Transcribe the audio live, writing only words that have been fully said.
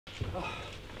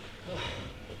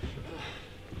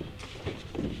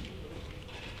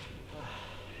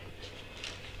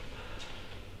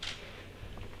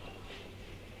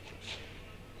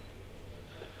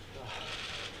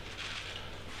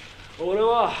俺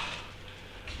は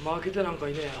負けてなんか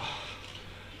いねえよ。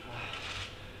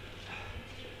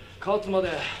勝つまで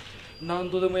何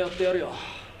度でもやってやるよ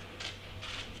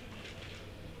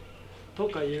と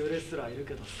かいうレスラーいる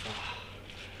けどさ、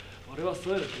俺は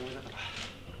そういうの嫌いだから。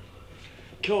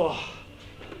今日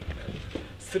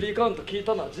スリーカウント聞い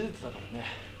たのは事実だからね。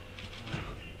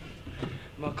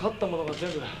まあ勝ったものが全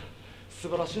部素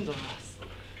晴らしいんだな。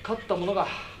勝ったものが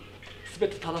全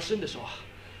て正しいんでしょう。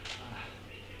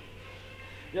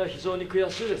いや、非常に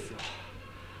悔しいですよ。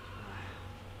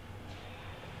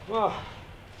まあ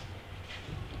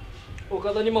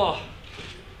岡田にも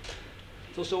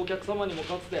そしてお客様にも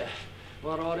かつて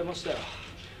笑われましたよ。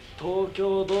東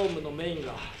京ドームのメイン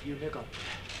が夢かっ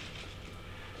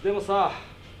て。でもさ、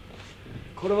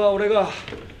これは俺が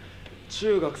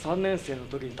中学3年生の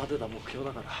時に立てた目標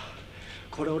だから、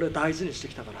これ俺大事にして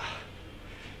きたから。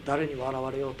誰に笑わ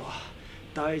れようと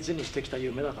大事にしてきた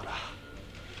夢だから。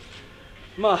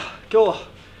まあ今日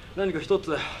何か一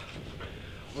つ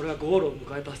俺がゴールを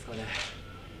迎えたっすかね。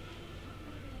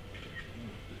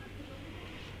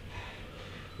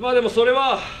まあでもそれ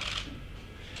は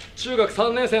中学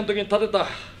3年生の時に立てた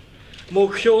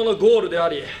目標のゴールであ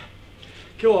り、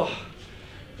今日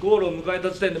ゴールを迎え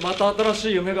た時点でまた新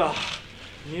しい夢が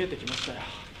見えてきましたよ。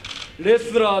レ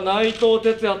スラー内藤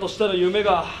哲也としての夢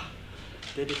が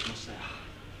出てきましたよ。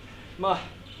まあ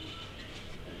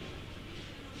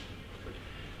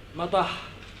また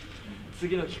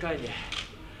次の機会に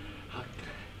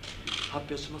発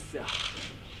表しますよ。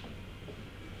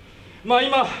まあ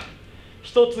今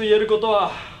一つ言えること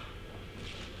は、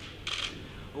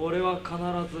俺は必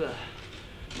ず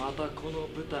またこの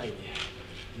舞台に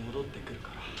戻ってくるか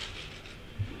ら。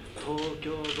東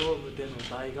京ドームでの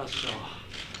大合唱、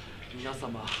皆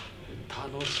様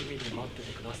楽しみに待って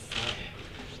てくださ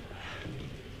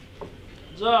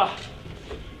い。じゃあ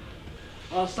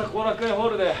明日後楽園ホー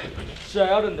ルで試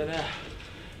合あるんでね、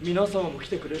皆様も来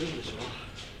てくれるんでし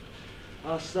ょ。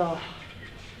明日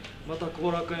また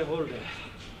後楽園ホールで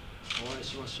お会い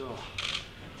しましょう。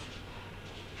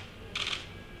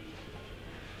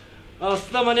明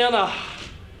日間に合うな。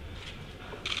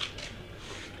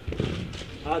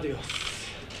アディオス。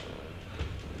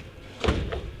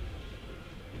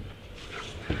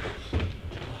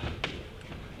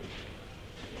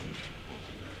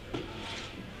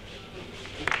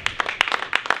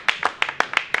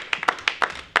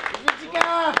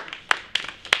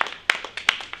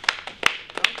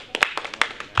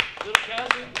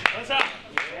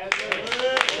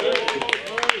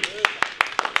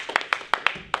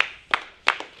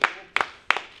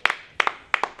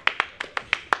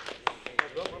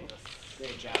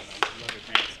Great job, man. Love your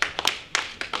pants.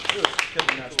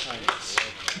 Kevin Nash times.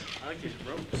 I like these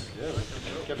ropes. Yeah,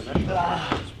 Kevin Nash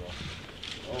times, bro.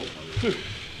 Oh. You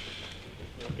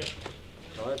okay?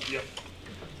 All right? Yep.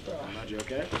 Ahmad, you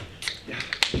okay? Yeah.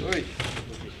 Oi.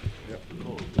 Yep.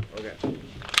 Cool. Okay.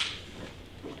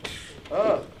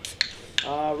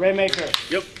 Raymaker.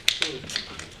 Yep.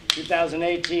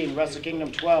 2018 Wrestle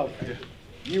Kingdom 12. Yeah.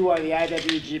 You are the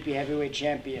IWGP Heavyweight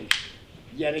Champion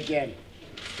yet again.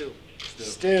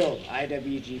 Still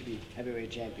IWGP Heavyweight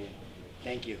Champion.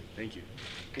 Thank you. Thank you.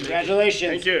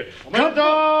 Congratulations. Thank you. Come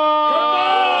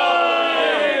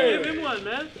Hey, give him one,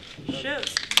 man.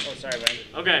 Shit. Oh, sorry, man.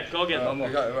 Okay, go again. One more.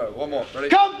 Right, one more. Ready?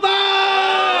 Come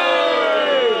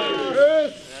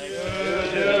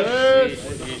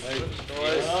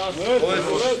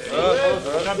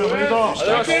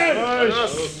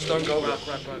Yes! Stone Cold.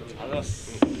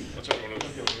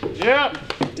 Yep.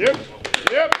 Yep.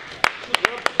 Yep.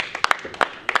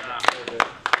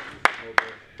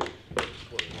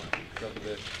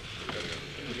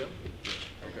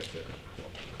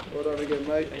 Well done again,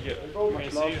 mate. Thank you.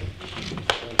 Much love.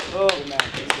 Oh, man.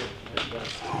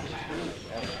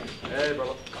 Hey,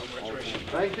 brother. Congratulations.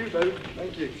 Thank you, baby.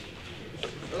 Thank you.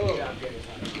 Oh.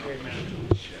 Great man.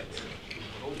 Shit.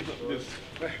 This.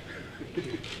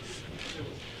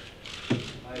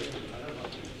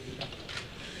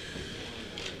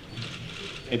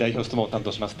 代表質問を担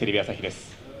当しますテレビ朝日で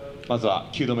す。まずは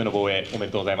9度目の防衛おめ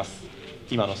でとうございます。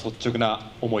今の率直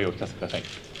な思いを聞かせてください。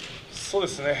そうで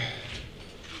すね、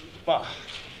ま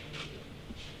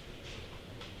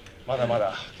だま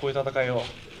だこういう戦いを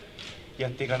や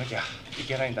っていかなきゃい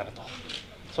けないんだなと、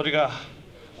それが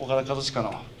岡田和親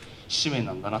の使命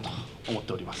なんだなと思っ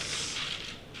ております。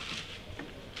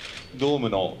ドーム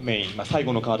のメイン、最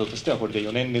後のカードとしてはこれで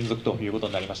4年連続ということ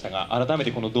になりましたが、改め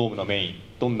てこのドームのメイン、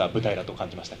どんな舞台だと感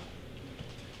じましたか？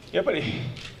やっぱり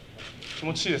気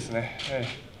持ちいいですね。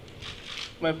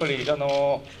やっぱり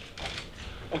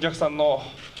お客さんの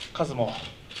数も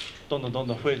どんどん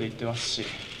増えていってますし、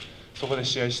そこで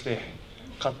試合して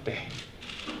勝って、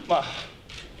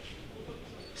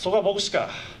そこは僕しか、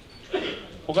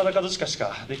岡田和親し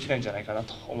かできないんじゃないかな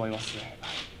と思いますね。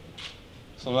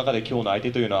その中で今日の相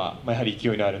手というのは、やはり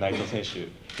勢いのある内藤選手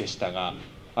でしたが、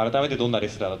改めてどんなレ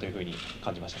スラーだというふうに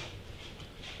感じましたか？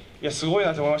いや、すごい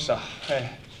なと思いました。や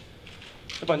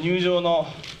っぱ入場の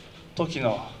時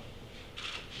の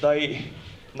大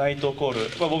内藤コー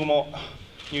ル、僕も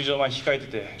入場前控えて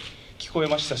て聞こえ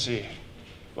ましたし、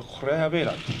これはやべえ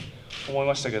なって思い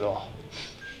ましたけど、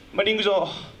リング上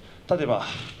立てば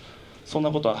そんな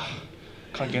ことは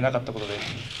関係なかったことで、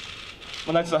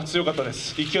ナイツは強かったで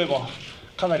す。勢いも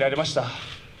かなりありました。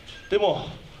でも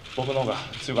僕の方が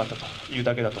強かったという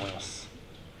だけだと思います。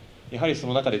やはりそ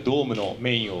の中でドームの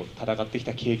メインを戦ってき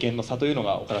た経験の差というの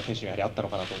が岡田選手にやはりあったの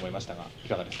かなと思いましたが、い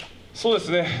かがですか？そうで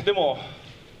すね。でも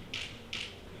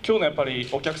今日のやっぱり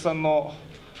お客さんの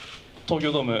東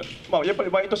京ドーム、やっぱ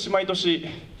り毎年毎年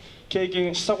経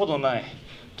験したことのない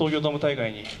東京ドーム大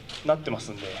会になってま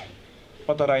すんで、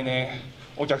また来年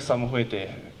お客さんも増えて、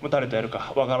誰とやる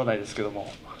かわからないですけど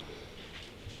も、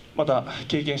また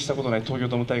経験したことない東京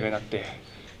ドーム大会になって、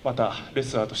またレ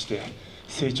スラーとして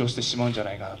成長してしまうんじゃ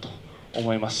ないかなと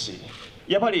思いますし、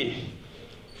やっぱり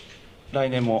来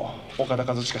年も岡田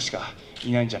和親しか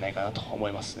いないんじゃないかなと思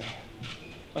いますね。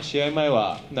試合前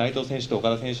は内藤選手と岡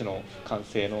田選手の歓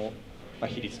声の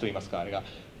比率といいますか、あれが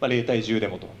0対10で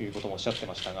もということもおっしゃって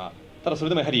ましたが、ただそれ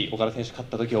でもやはり岡田選手勝っ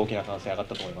た時は大きな歓声上がっ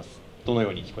たと思います。どのよ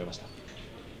うに聞こえました？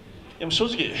でも正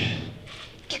直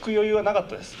聞く余裕はなかっ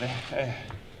たですね。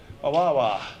わー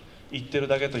わー言ってる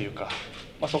だけというか、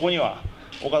そこには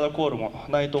岡田コールも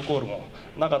内藤コールも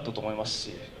なかったと思います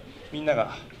し、みんな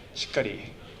がしっかり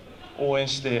応援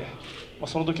して、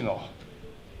その時の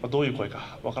どういう声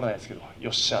かわからないですけど、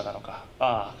よっしゃーなのか、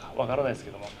ああわからないです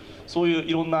けども、そういう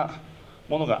いろんな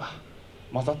ものが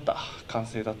混ざった歓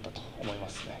声だったと思いま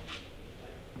すね。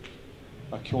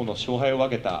今日の勝敗を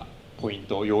分けたポイン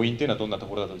ト、要因というのはどんなと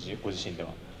ころだとご自身では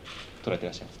捉えてい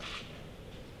らっしゃいますか？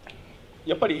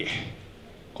やっぱり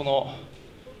この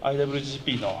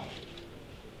IWGP の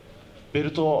ベ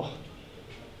ルトを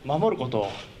守ることを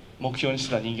目標にし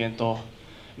てた人間と、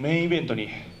メインイベントに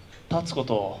立つこ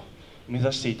とを目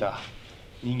指していた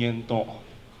人間と、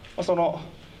その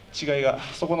違いが、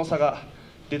そこの差が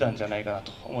出たんじゃないかな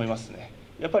と思いますね。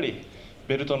やっぱり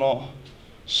ベルトの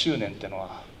執念っていうの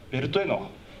は、ベルト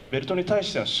に対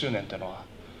しての執念っていうのは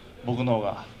僕の方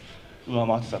が上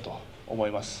回ってたと思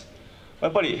います。や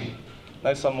っぱり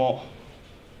内藤さんも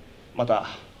また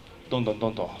どんどん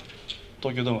東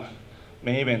京ドーム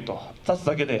メインイベント立つ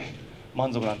だけで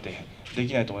満足なんてで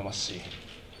きないと思いますし、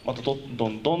またどんど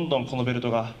んこのベル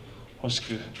トが欲し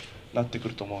くなってく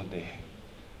ると思うんで、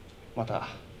また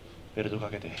ベルトか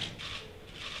けて、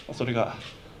それが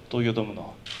東京ドーム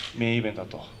のメインイベントだ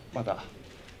とまた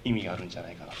意味があるんじゃ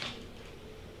ないかなと、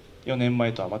4年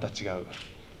前とはまた違う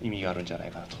意味があるんじゃな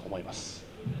いかなと思います。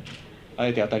あ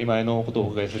えて当たり前のことをお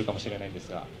伺いするかもしれないんで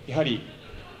すが、やはり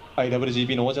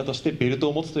IWGP の王者としてベルト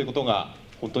を持つということが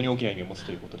本当に大きな意味を持つ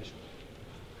ということでしょ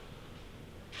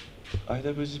うか？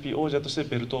 IWGP 王者として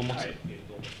ベルトを持つ、ベル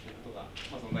トを持つということが、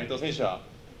その内藤選手は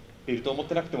ベルトを持っ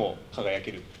てなくても輝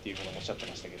けるっていうこともおっしゃって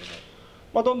ましたけれど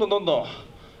も、どんどん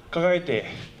輝いて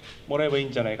もらえばいい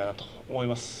んじゃないかなと思い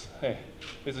ます。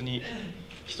別に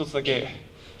一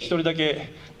人だ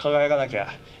け輝かなきゃ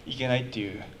いけないってい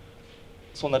う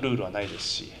そんなルールはないです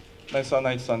し、ナイツは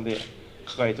ナイツさんで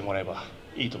輝いてもらえば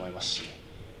いいと思いますし、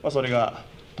それが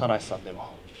田無さんで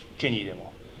もケニーで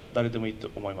も誰でもいいと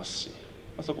思いますし、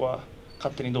そこは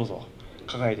勝手にどうぞ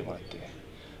輝いてもらって、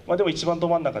でも一番ど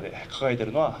真ん中で輝いて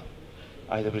るのは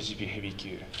IWGP ヘビー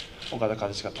級岡田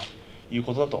和親という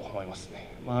ことだと思います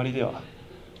ね。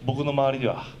僕の周りで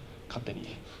は勝手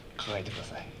に輝いてくだ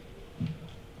さい。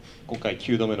今回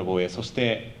9度目の防衛、そし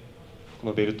てこ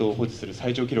のベルトを保持する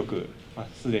最長記録、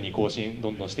すでに更新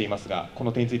どんどんしていますが、こ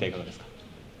の点についてはいかがですか？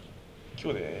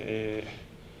今日で、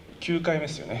9回目で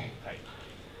すよね。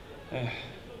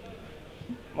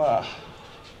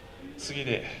次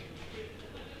で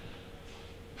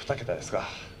2桁ですが、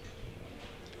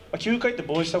9回って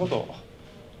防衛したこと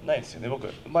ないですよね。僕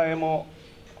前も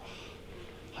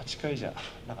8回じゃ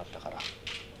なかったからっ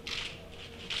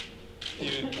て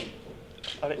いう、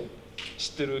あれ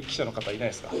知ってる記者の方いない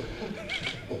ですか？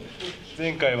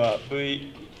前回は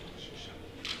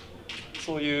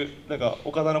そういう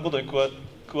岡田のことに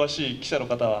詳しい記者の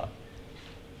方は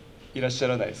いらっしゃ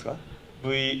らないですか？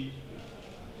 V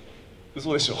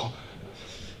嘘でしょ。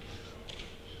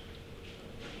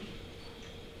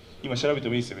今調べて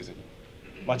もいいですよ、別に。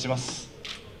待ちます。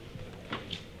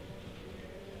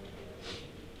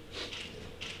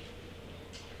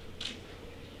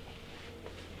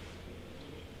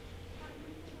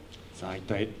さあ、一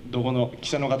体どこの記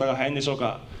者の方が早いんでしょう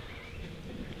か。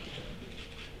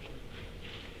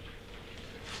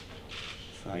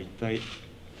さあ、一体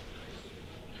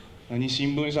何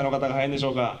新聞社の方が早いんでし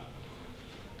ょうか。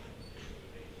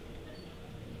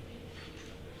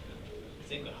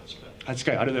8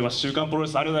回、ありがとうございます。週刊プロレ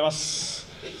ス、ありがとうございます。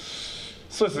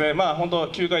そうですね、まあ本当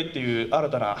9回っていう新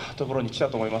たなところに来た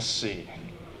と思いますし、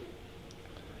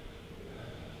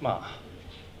まあ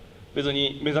別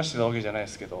に目指してたわけじゃないで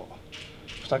すけど、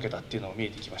2桁っていうのも見え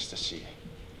てきましたし、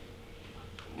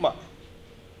まあ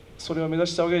それを目指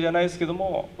したわけじゃないですけど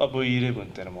も、まあ、V11 っ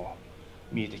ていうのも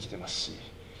見えてきてますし、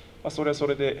まあ、それはそ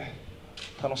れで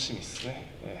楽しみです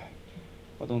ね。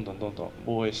まあ、どんどん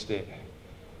防衛して、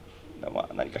まあ、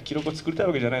何か記録を作りたい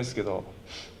わけじゃないですけど、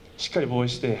しっかり防衛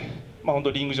して、まあ、本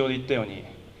当リング上で言ったように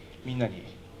みんなに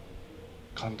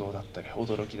感動だったり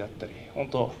驚きだったり本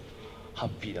当ハッ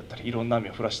ピーだったりいろんな雨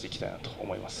を降らしていきたいなと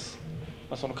思います。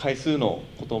まあその回数の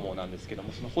こともなんですけど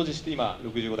も、その保持して今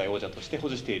65代王者として保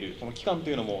持しているこの期間と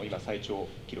いうのも今最長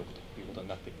記録ということに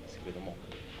なっているんですけれども、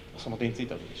その点につい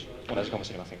てはどうでしょう。同じかも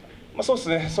しれませんが、まあ、そうです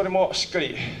ね、それもしっか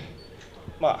り、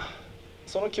まあ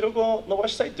その記録を伸ば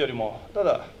したいというよりも、た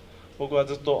だ僕は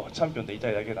ずっとチャンピオンでいた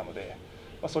いだけなので、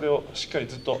まあ、それをしっかり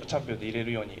ずっとチャンピオンで入れ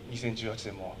るように2018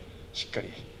年もしっかり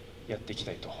やっていき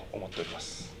たいと思っておりま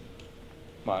す。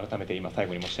まあ改めて今最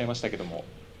後にもおっしゃいましたけども、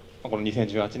この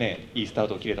2018年いいスター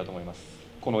トを切れたと思います。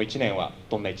この1年は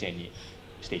どんな1年に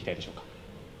していきたいでしょうか。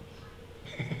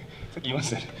さっき言いま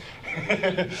したね。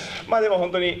まあでも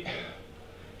本当に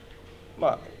ま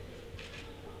あ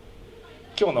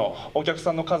今日のお客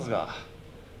さんの数が、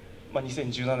まあ、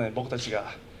2017年僕たち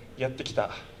がやってきた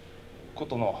こ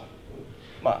との、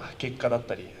まあ、結果だっ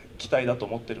たり期待だと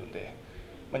思ってるんで、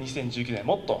まあ、2019年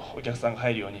もっとお客さんが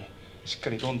入るようにしっか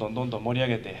りどんどん盛り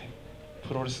上げて、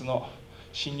プロレスの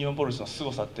新日本プロレスの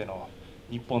凄さっていうのを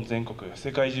日本全国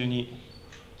世界中に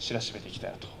知らしめていきた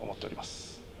いなと思っておりま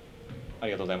す。あ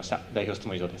りがとうございました。代表質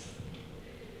問以上です。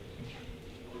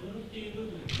驚っている部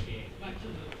分って、まあ、ちょ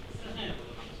っと些細なこ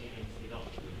とかもしれないんですけど、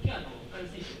今日岡田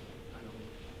選手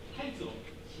タイツを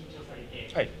新調されて、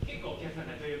はい、結構お客さん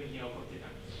がどよめきが起こってた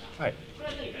んですが、はい、これ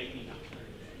は何か意味があるんですか？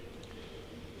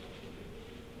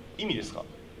意味ですか？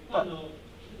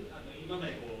今ま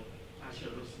でこう足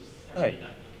を露出さはいれてた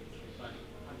んですけど、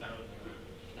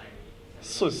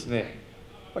そうですね、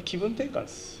まあ、気分転換で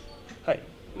す。はい、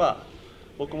まあ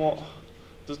僕も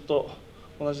ずっと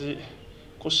同じ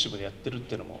コスチュームでやってるっ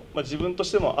ていうのも、まあ、自分と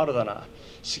しても新たな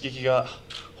刺激が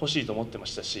欲しいと思ってま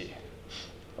したし、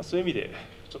まあ、そういう意味で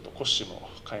ちょっとコスチュームを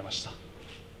変えました。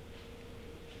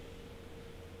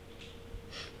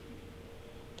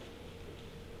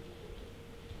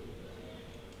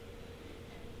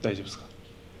大丈夫ですか？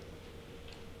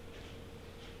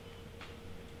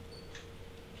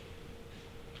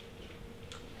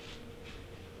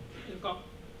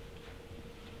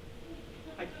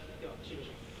はい、では終了し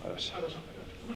ます。ありがとうございました。